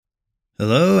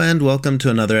Hello, and welcome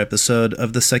to another episode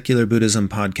of the Secular Buddhism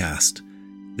Podcast.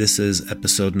 This is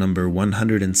episode number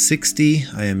 160.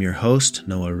 I am your host,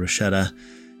 Noah Rochetta,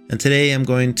 and today I'm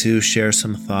going to share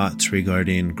some thoughts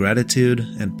regarding gratitude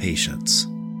and patience.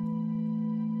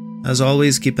 As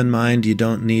always, keep in mind you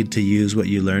don't need to use what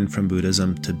you learned from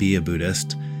Buddhism to be a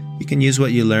Buddhist. You can use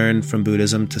what you learned from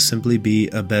Buddhism to simply be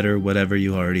a better whatever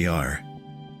you already are.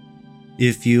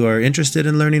 If you are interested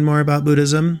in learning more about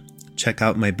Buddhism, check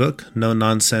out my book, No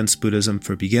Nonsense Buddhism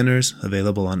for Beginners,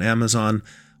 available on Amazon,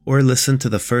 or listen to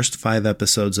the first 5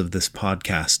 episodes of this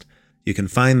podcast. You can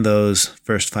find those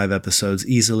first 5 episodes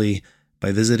easily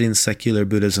by visiting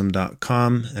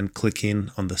secularbuddhism.com and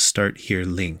clicking on the Start Here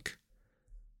link.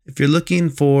 If you're looking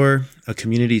for a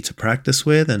community to practice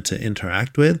with and to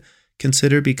interact with,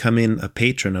 consider becoming a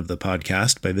patron of the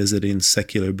podcast by visiting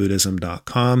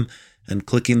secularbuddhism.com and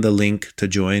clicking the link to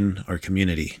join our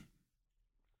community.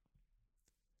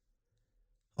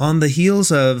 On the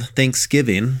heels of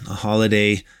Thanksgiving, a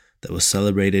holiday that was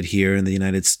celebrated here in the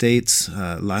United States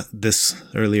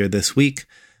earlier this week,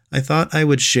 I thought I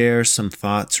would share some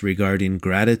thoughts regarding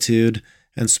gratitude,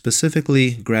 and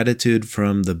specifically gratitude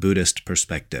from the Buddhist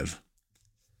perspective.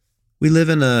 We live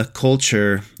in a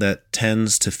culture that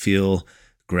tends to feel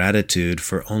gratitude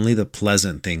for only the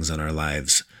pleasant things in our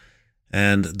lives.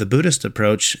 And the Buddhist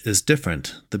approach is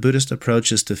different. The Buddhist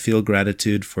approach is to feel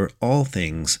gratitude for all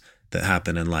things that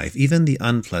happen in life, even the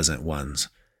unpleasant ones.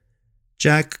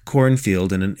 Jack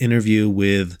Kornfield, in an interview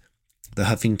with the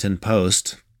Huffington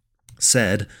Post,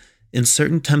 said, "In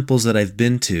certain temples that I've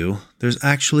been to, there's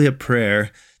actually a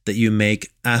prayer that you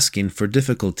make asking for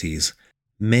difficulties.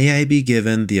 May I be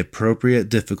given the appropriate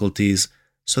difficulties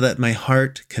so that my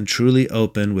heart can truly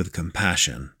open with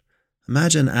compassion.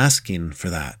 Imagine asking for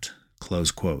that."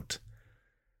 Close quote.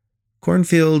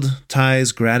 Kornfield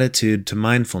ties gratitude to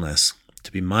mindfulness.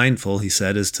 To be mindful, he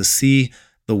said, is to see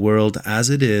the world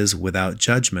as it is without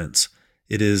judgments.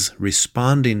 It is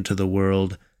responding to the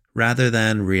world rather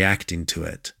than reacting to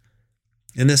it.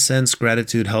 In this sense,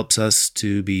 gratitude helps us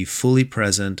to be fully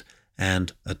present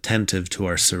and attentive to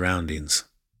our surroundings.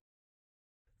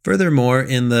 Furthermore,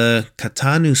 in the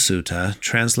Katanu Sutta,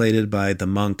 translated by the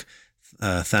monk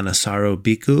Thanissaro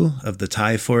Bhikkhu of the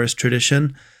Thai forest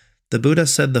tradition, the Buddha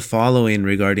said the following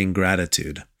regarding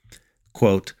gratitude,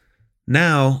 quote,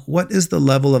 "Now, what is the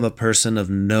level of a person of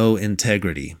no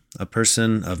integrity? A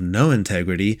person of no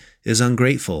integrity is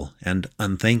ungrateful and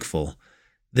unthankful.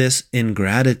 This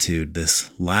ingratitude, this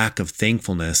lack of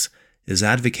thankfulness, is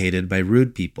advocated by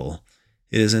rude people.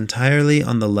 It is entirely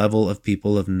on the level of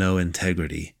people of no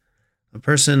integrity. A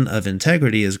person of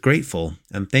integrity is grateful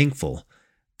and thankful.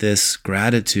 This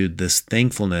gratitude, this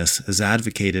thankfulness, is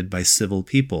advocated by civil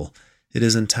people. It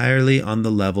is entirely on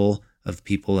the level of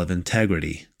people of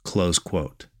integrity." Close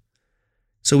quote.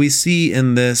 So we see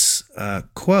in this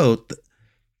quote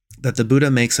that the Buddha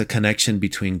makes a connection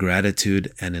between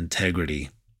gratitude and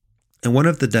integrity. And one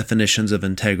of the definitions of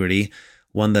integrity,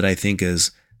 one that I think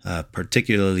is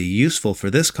particularly useful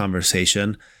for this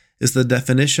conversation, is the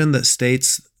definition that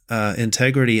states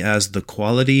integrity as the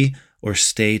quality or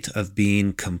state of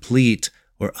being complete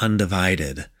or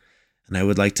undivided. And I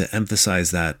would like to emphasize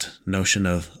that notion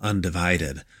of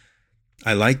undivided.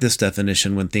 I like this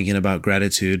definition when thinking about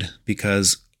gratitude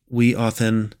because we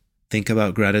often think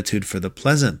about gratitude for the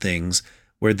pleasant things,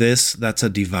 where that's a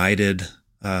divided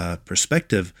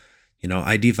perspective. You know,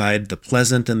 I divide the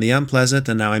pleasant and the unpleasant,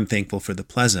 and now I'm thankful for the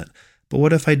pleasant. But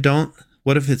what if I don't?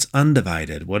 What if it's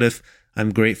undivided? What if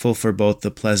I'm grateful for both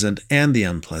the pleasant and the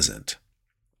unpleasant?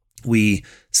 We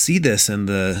see this in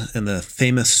the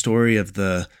famous story of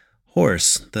the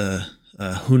horse,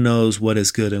 who knows what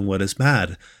is good and what is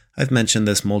bad. I've mentioned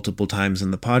this multiple times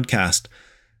in the podcast,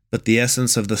 but the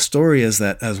essence of the story is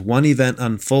that as one event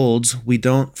unfolds, we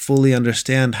don't fully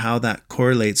understand how that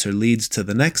correlates or leads to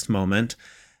the next moment.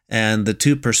 And the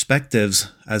two perspectives,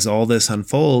 as all this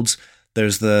unfolds,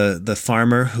 there's the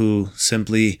farmer who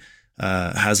simply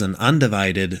has an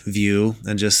undivided view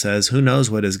and just says, who knows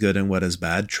what is good and what is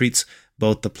bad, treats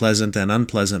both the pleasant and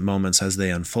unpleasant moments as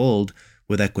they unfold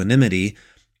with equanimity.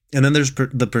 And then there's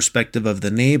the perspective of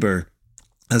the neighbor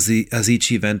as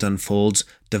each event unfolds,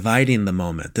 dividing the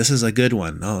moment. This is a good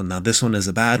one. Oh, now this one is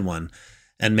a bad one,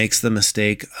 and makes the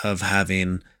mistake of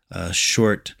having a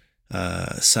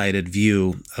short-sighted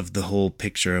view of the whole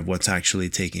picture of what's actually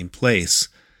taking place.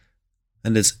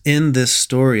 And it's in this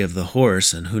story of the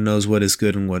horse and who knows what is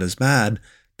good and what is bad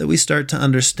that we start to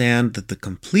understand that the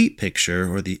complete picture,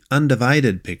 or the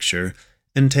undivided picture,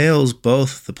 entails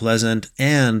both the pleasant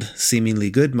and seemingly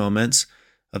good moments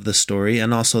of the story,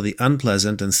 and also the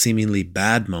unpleasant and seemingly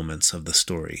bad moments of the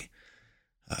story.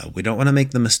 We don't want to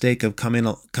make the mistake of coming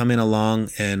along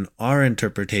in our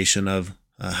interpretation of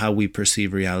how we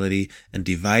perceive reality and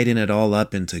dividing it all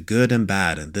up into good and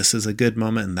bad. And this is a good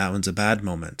moment and that one's a bad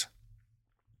moment.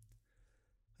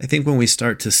 I think when we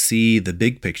start to see the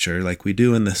big picture, like we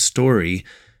do in the story,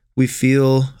 we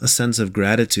feel a sense of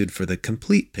gratitude for the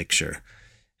complete picture.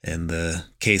 In the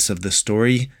case of the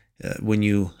story, when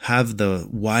you have the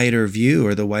wider view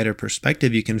or the wider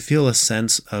perspective, you can feel a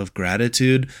sense of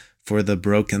gratitude for the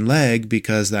broken leg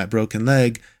because that broken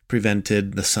leg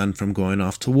prevented the son from going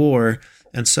off to war,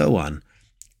 and so on.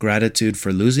 Gratitude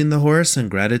for losing the horse and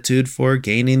gratitude for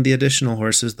gaining the additional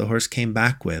horses the horse came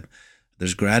back with.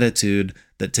 There's gratitude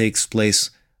that takes place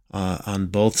on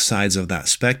both sides of that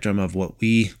spectrum of what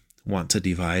we want to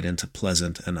divide into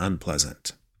pleasant and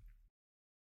unpleasant.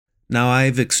 Now,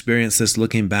 I've experienced this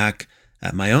looking back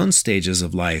at my own stages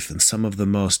of life, and some of the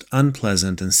most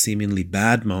unpleasant and seemingly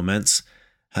bad moments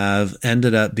have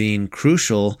ended up being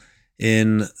crucial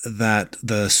in that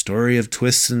the story of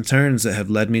twists and turns that have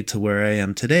led me to where I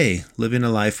am today, living a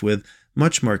life with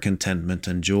much more contentment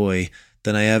and joy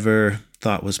than I ever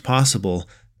thought was possible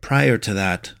prior to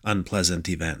that unpleasant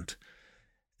event.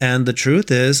 And the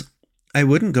truth is, I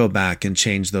wouldn't go back and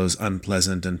change those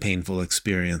unpleasant and painful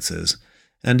experiences.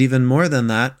 And even more than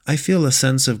that, I feel a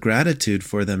sense of gratitude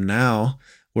for them now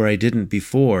where I didn't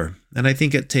before. And I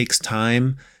think it takes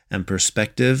time and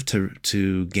perspective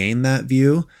to gain that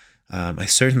view. I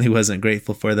certainly wasn't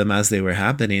grateful for them as they were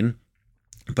happening.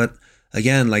 But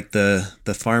again, like the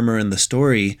farmer in the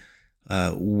story,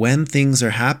 when things are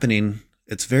happening,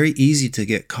 it's very easy to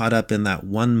get caught up in that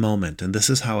one moment. And this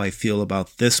is how I feel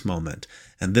about this moment.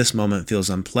 And this moment feels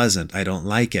unpleasant. I don't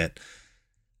like it.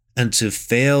 And to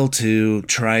fail to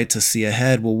try to see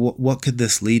ahead, well, what could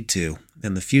this lead to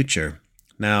in the future?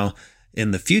 Now,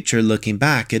 in the future, looking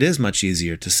back, it is much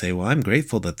easier to say, well, I'm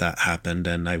grateful that that happened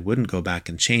and I wouldn't go back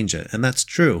and change it. And that's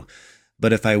true.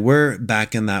 But if I were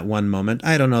back in that one moment,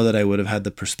 I don't know that I would have had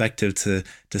the perspective to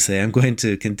say, I'm going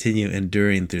to continue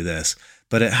enduring through this.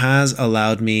 But it has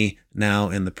allowed me now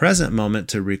in the present moment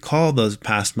to recall those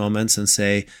past moments and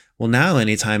say, well, now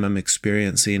anytime I'm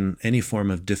experiencing any form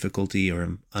of difficulty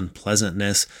or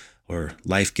unpleasantness, or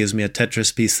life gives me a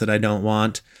Tetris piece that I don't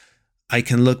want, I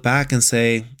can look back and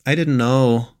say, I didn't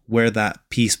know where that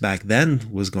piece back then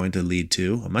was going to lead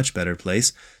to, a much better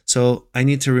place. So I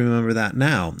need to remember that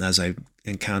now as I'm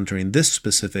encountering this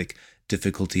specific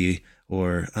difficulty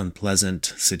or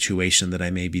unpleasant situation that I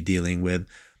may be dealing with.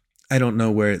 I don't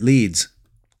know where it leads.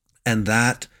 And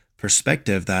that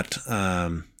perspective, that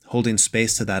holding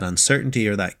space to that uncertainty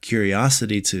or that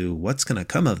curiosity to what's going to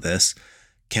come of this,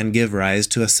 can give rise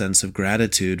to a sense of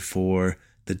gratitude for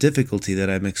the difficulty that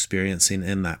I'm experiencing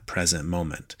in that present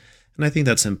moment. And I think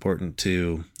that's important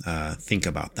to think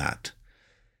about that.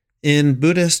 In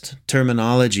Buddhist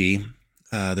terminology,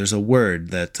 there's a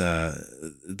word that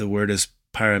the word is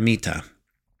paramita,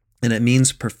 and it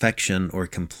means perfection or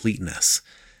completeness.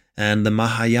 And the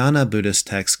Mahayana Buddhist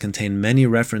texts contain many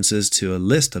references to a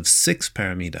list of 6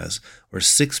 paramitas, or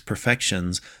 6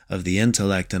 perfections of the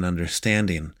intellect and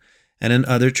understanding. And in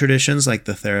other traditions, like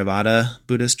the Theravada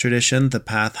Buddhist tradition, the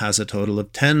path has a total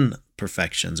of 10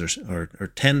 perfections, or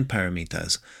 10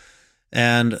 paramitas.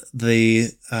 And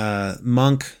the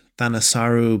monk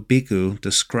Thanissaro Bhikkhu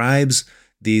describes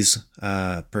these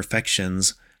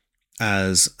perfections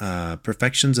as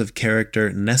perfections of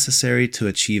character necessary to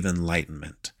achieve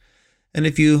enlightenment. And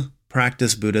if you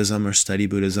practice Buddhism or study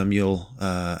Buddhism, you'll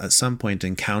at some point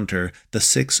encounter the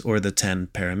 6 or the 10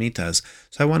 paramitas.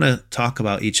 So I want to talk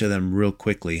about each of them real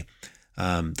quickly.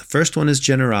 The first one is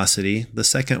generosity. The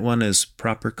second one is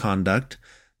proper conduct.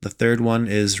 The third one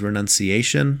is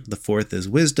renunciation. The fourth is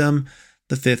wisdom.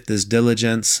 The fifth is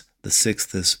diligence. The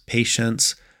sixth is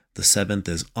patience. The seventh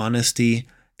is honesty.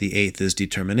 The eighth is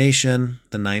determination.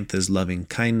 The ninth is loving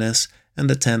kindness. And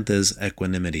the 10th is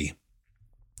equanimity.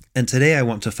 And today I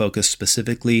want to focus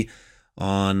specifically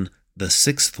on the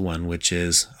 6th one, which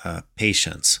is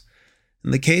patience.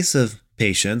 In the case of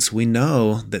patience, we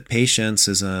know that patience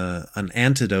is an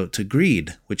antidote to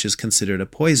greed, which is considered a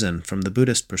poison from the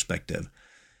Buddhist perspective.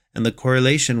 And the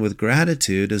correlation with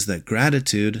gratitude is that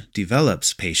gratitude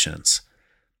develops patience.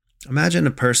 Imagine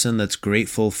a person that's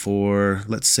grateful for,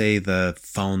 let's say, the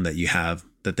phone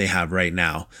that they have right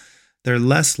now. They're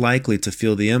less likely to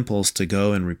feel the impulse to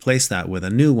go and replace that with a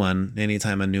new one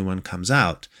anytime a new one comes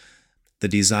out. The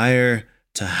desire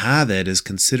to have it is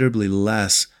considerably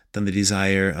less than the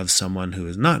desire of someone who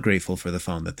is not grateful for the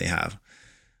phone that they have.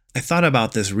 I thought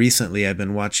about this recently. I've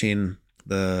been watching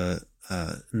the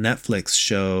Netflix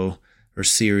show or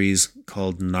series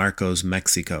called Narcos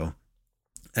Mexico.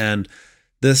 And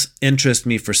This interests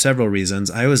me for several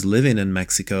reasons. I was living in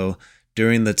Mexico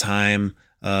during the time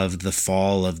of the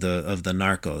fall of the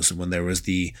narcos, when there was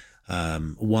the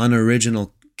one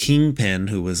original kingpin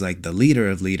who was like the leader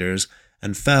of leaders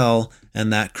and fell,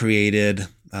 and that created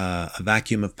a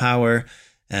vacuum of power,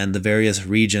 and the various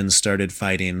regions started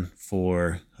fighting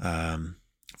for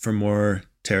more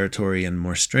territory and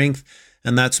more strength.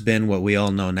 And that's been what we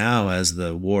all know now as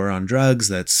the war on drugs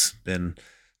that's been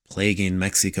plaguing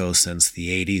Mexico since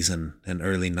the 80s and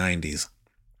early 90s.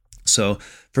 So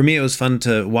for me, it was fun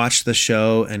to watch the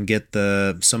show and get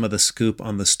some of the scoop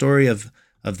on the story of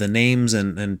the names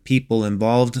and people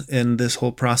involved in this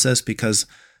whole process, because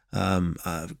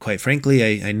quite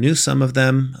frankly, I knew some of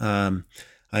them.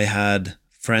 I had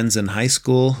friends in high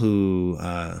school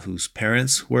whose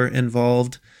parents were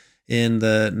involved in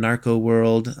the narco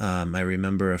world. I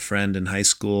remember a friend in high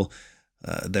school,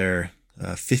 their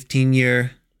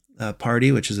 15-year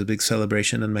party, which is a big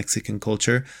celebration in Mexican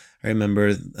culture. I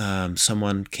remember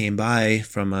someone came by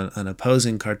from an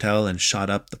opposing cartel and shot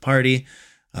up the party.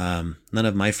 None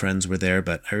of my friends were there,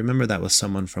 but I remember that was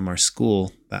someone from our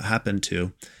school that happened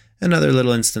to, and other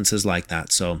little instances like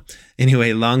that. So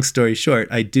anyway, long story short,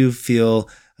 I do feel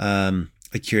a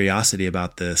curiosity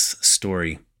about this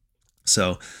story.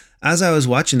 So as I was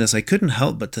watching this, I couldn't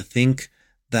help but to think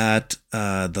that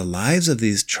the lives of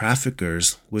these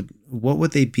traffickers, what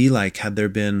would they be like had there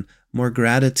been more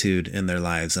gratitude in their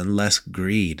lives and less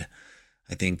greed?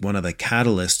 I think one of the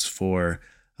catalysts for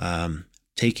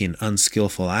taking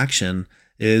unskillful action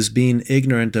is being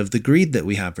ignorant of the greed that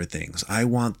we have for things. I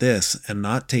want this, and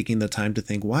not taking the time to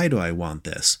think, why do I want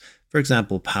this? For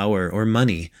example, power or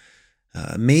money.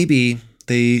 Maybe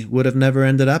they would have never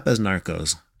ended up as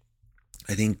narcos.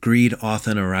 I think greed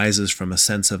often arises from a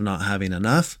sense of not having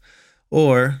enough,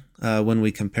 or when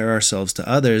we compare ourselves to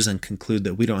others and conclude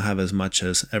that we don't have as much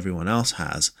as everyone else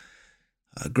has.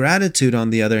 Gratitude,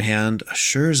 on the other hand,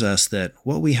 assures us that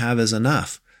what we have is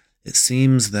enough. It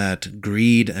seems that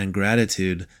greed and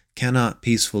gratitude cannot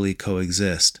peacefully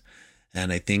coexist.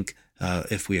 And I think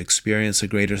if we experience a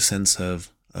greater sense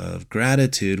of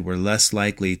gratitude, we're less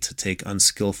likely to take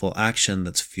unskillful action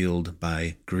that's fueled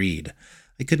by greed.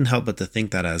 I couldn't help but to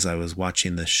think that as I was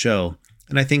watching this show.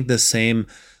 And I think the same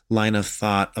line of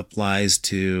thought applies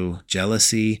to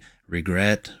jealousy,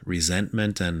 regret,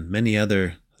 resentment, and many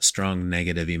other strong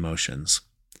negative emotions.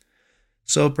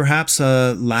 So perhaps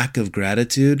a lack of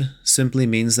gratitude simply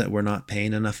means that we're not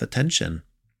paying enough attention.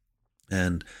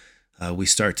 And we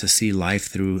start to see life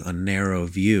through a narrow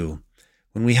view.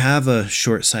 When we have a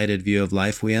short-sighted view of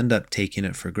life, we end up taking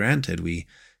it for granted. We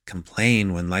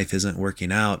complain when life isn't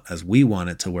working out as we want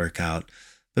it to work out.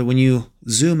 But when you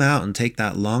zoom out and take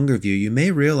that longer view, you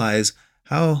may realize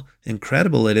how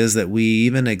incredible it is that we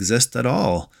even exist at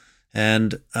all.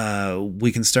 And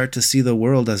we can start to see the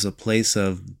world as a place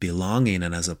of belonging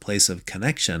and as a place of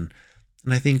connection.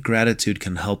 And I think gratitude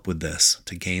can help with this,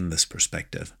 to gain this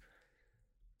perspective.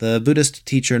 The Buddhist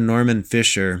teacher Norman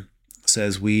Fisher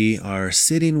says we are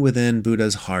sitting within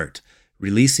Buddha's heart,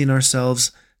 releasing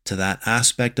ourselves to that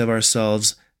aspect of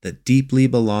ourselves that deeply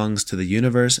belongs to the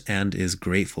universe and is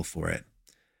grateful for it.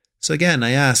 So again,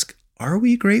 I ask, are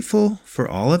we grateful for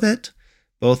all of it,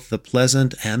 both the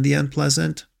pleasant and the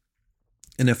unpleasant?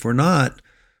 And if we're not,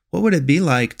 what would it be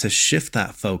like to shift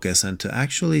that focus and to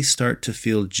actually start to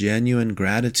feel genuine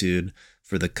gratitude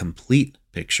for the complete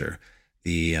picture,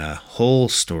 the whole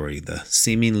story, the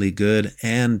seemingly good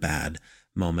and bad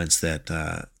moments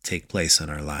that take place in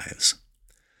our lives?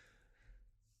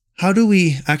 How do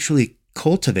we actually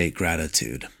cultivate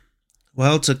gratitude?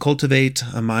 Well, to cultivate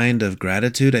a mind of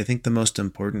gratitude, I think the most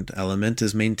important element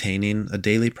is maintaining a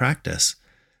daily practice.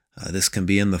 This can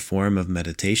be in the form of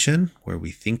meditation, where we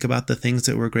think about the things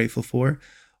that we're grateful for,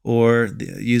 or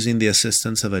using the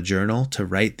assistance of a journal to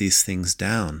write these things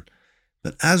down.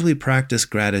 But as we practice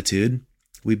gratitude,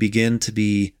 we begin to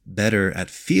be better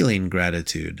at feeling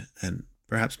gratitude, and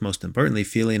perhaps most importantly,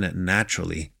 feeling it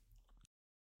naturally.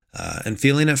 And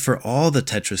feeling it for all the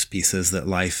Tetris pieces that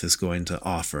life is going to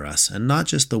offer us, and not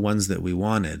just the ones that we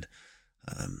wanted.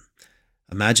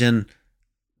 Imagine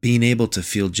being able to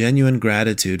feel genuine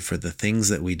gratitude for the things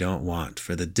that we don't want,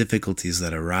 for the difficulties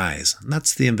that arise. And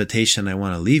that's the invitation I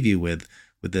want to leave you with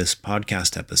this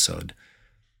podcast episode.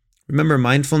 Remember,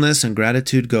 mindfulness and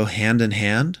gratitude go hand in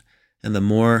hand, and the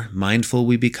more mindful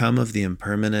we become of the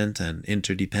impermanent and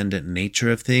interdependent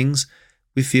nature of things,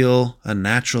 we feel a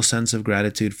natural sense of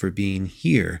gratitude for being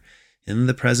here in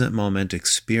the present moment,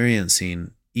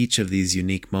 experiencing each of these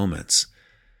unique moments.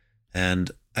 And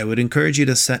I would encourage you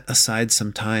to set aside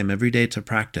some time every day to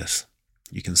practice.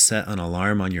 You can set an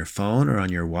alarm on your phone or on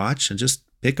your watch and just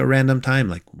Pick a random time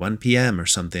like 1 p.m. or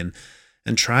something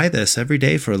and try this every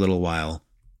day for a little while.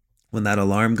 When that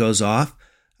alarm goes off,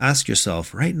 ask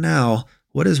yourself, right now,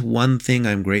 what is one thing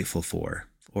I'm grateful for?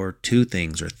 Or 2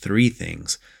 things or 3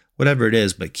 things, whatever it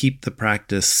is, but keep the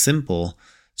practice simple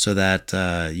so that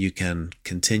you can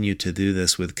continue to do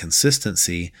this with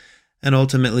consistency and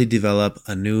ultimately develop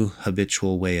a new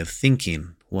habitual way of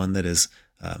thinking, one that is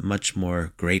much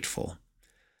more grateful.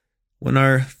 When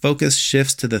our focus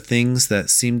shifts to the things that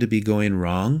seem to be going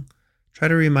wrong, try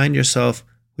to remind yourself,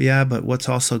 well, yeah, but what's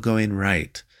also going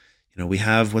right? We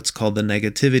have what's called the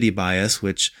negativity bias,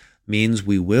 which means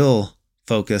we will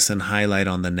focus and highlight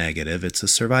on the negative. It's a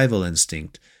survival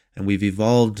instinct, and we've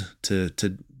evolved to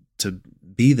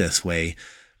be this way.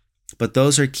 But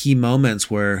those are key moments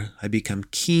where I become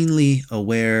keenly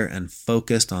aware and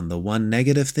focused on the one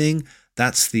negative thing.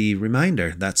 That's the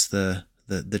reminder. That's the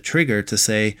trigger to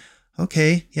say,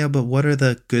 okay, yeah, but what are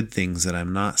the good things that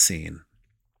I'm not seeing?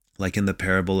 Like in the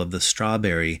parable of the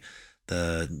strawberry,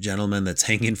 the gentleman that's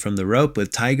hanging from the rope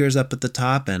with tigers up at the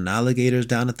top and alligators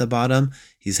down at the bottom.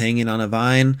 He's hanging on a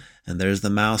vine, and there's the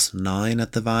mouse gnawing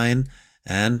at the vine.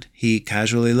 And he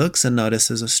casually looks and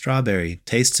notices a strawberry,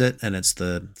 tastes it, and it's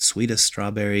the sweetest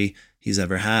strawberry he's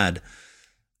ever had.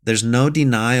 There's no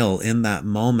denial in that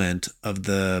moment of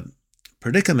the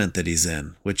predicament that he's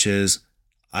in, which is,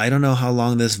 I don't know how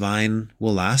long this vine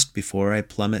will last before I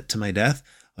plummet to my death.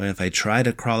 Or if I try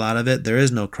to crawl out of it, there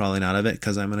is no crawling out of it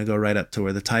because I'm going to go right up to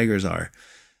where the tigers are.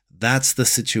 That's the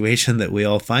situation that we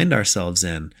all find ourselves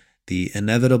in. The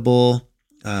inevitable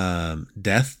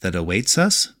death that awaits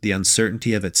us, the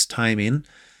uncertainty of its timing,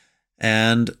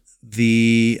 and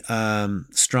the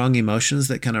strong emotions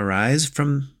that can arise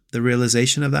from the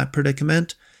realization of that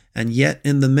predicament. And yet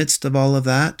in the midst of all of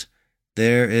that,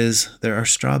 there are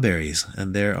strawberries,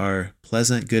 and there are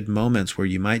pleasant, good moments where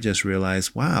you might just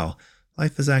realize, wow,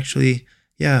 life is actually,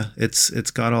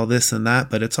 it's got all this and that,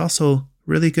 but it's also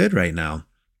really good right now.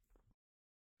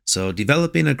 So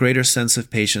developing a greater sense of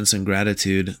patience and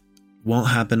gratitude won't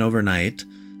happen overnight,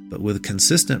 but with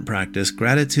consistent practice,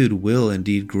 gratitude will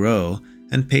indeed grow,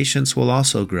 and patience will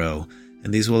also grow,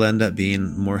 and these will end up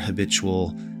being more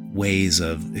habitual ways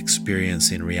of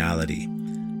experiencing reality.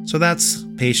 So that's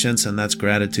patience and that's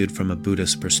gratitude from a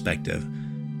Buddhist perspective.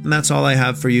 And that's all I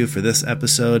have for you for this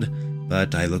episode,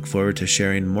 but I look forward to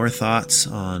sharing more thoughts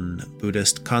on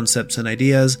Buddhist concepts and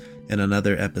ideas in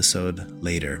another episode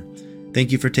later.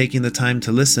 Thank you for taking the time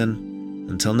to listen.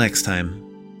 Until next time.